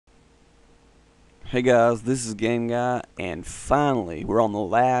Hey guys, this is Game Guy, and finally we're on the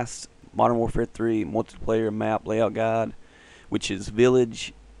last Modern Warfare 3 multiplayer map layout guide, which is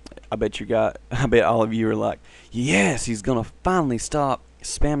Village. I bet all of you are like, yes, he's gonna finally stop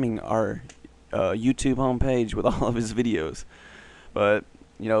spamming our YouTube homepage with all of his videos. But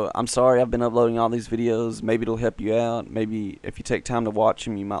I'm sorry, I've been uploading all these videos. Maybe it'll help you out. Maybe if you take time to watch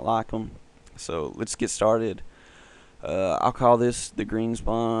them, you might like them. So let's get started. I'll call this the green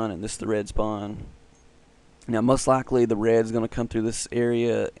spawn and this the red spawn. Now, most likely the red's going to come through this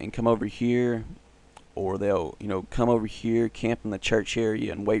area and come over here, or they'll, come over here, camp in the church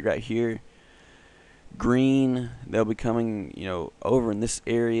area and wait right here. Green, they'll be coming, over in this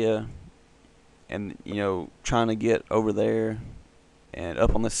area and, trying to get over there and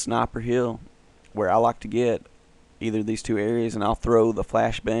up on this sniper hill where I like to get either of these two areas, and I'll throw the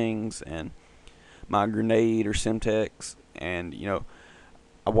flashbangs and my grenade or Semtex, and,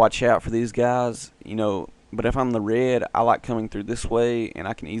 I watch out for these guys, but if I'm the red, I like coming through this way, and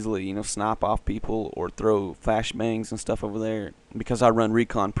I can easily, snipe off people or throw flashbangs and stuff over there. Because I run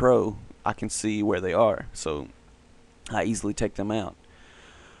Recon Pro, I can see where they are, so I easily take them out.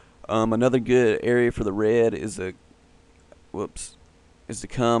 Another good area for the red is to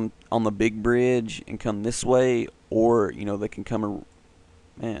come on the big bridge and come this way, or they can come.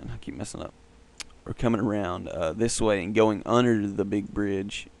 Man, I keep messing up. Or coming around this way and going under the big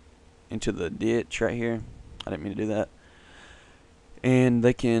bridge into the ditch right here. I didn't mean to do that. And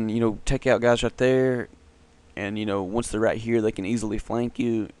they can, take out guys right there. And, once they're right here, they can easily flank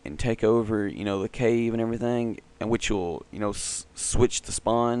you and take over, the cave and everything. And which will, switch the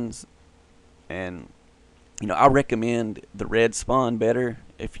spawns. And, I recommend the red spawn better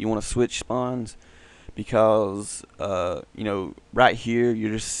if you want to switch spawns. Because, right here,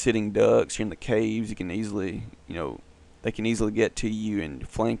 you're just sitting ducks. You're in the caves. You can easily, they can easily get to you and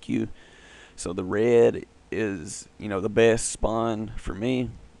flank you. So the red is, the best spawn for me,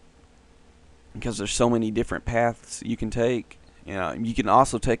 because there's so many different paths you can take. You can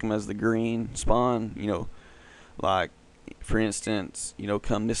also take them as the green spawn, like, for instance,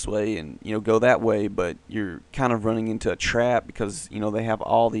 come this way and, go that way, but you're kind of running into a trap because, they have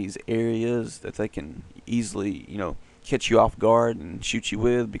all these areas that they can easily, catch you off guard and shoot you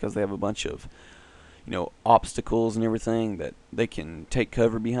with, because they have a bunch of, obstacles and everything that they can take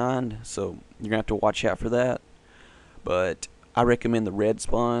cover behind. So you're gonna have to watch out for that. But I recommend the red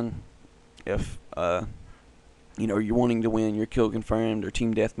spawn if you're wanting to win your kill confirmed or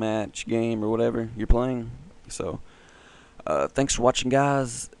team deathmatch game or whatever you're playing. So thanks for watching,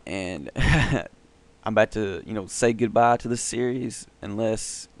 guys, and I'm about to say goodbye to this series,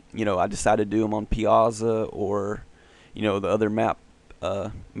 unless I decide to do them on Piazza or the other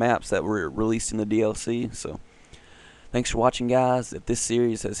maps that were released in the DLC. So thanks for watching, guys. If this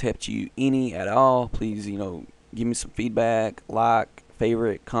series has helped you any at all, please give me some feedback, like,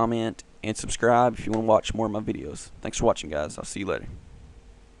 favorite, comment, and subscribe if you want to watch more of my videos. Thanks for watching, guys. I'll see you later.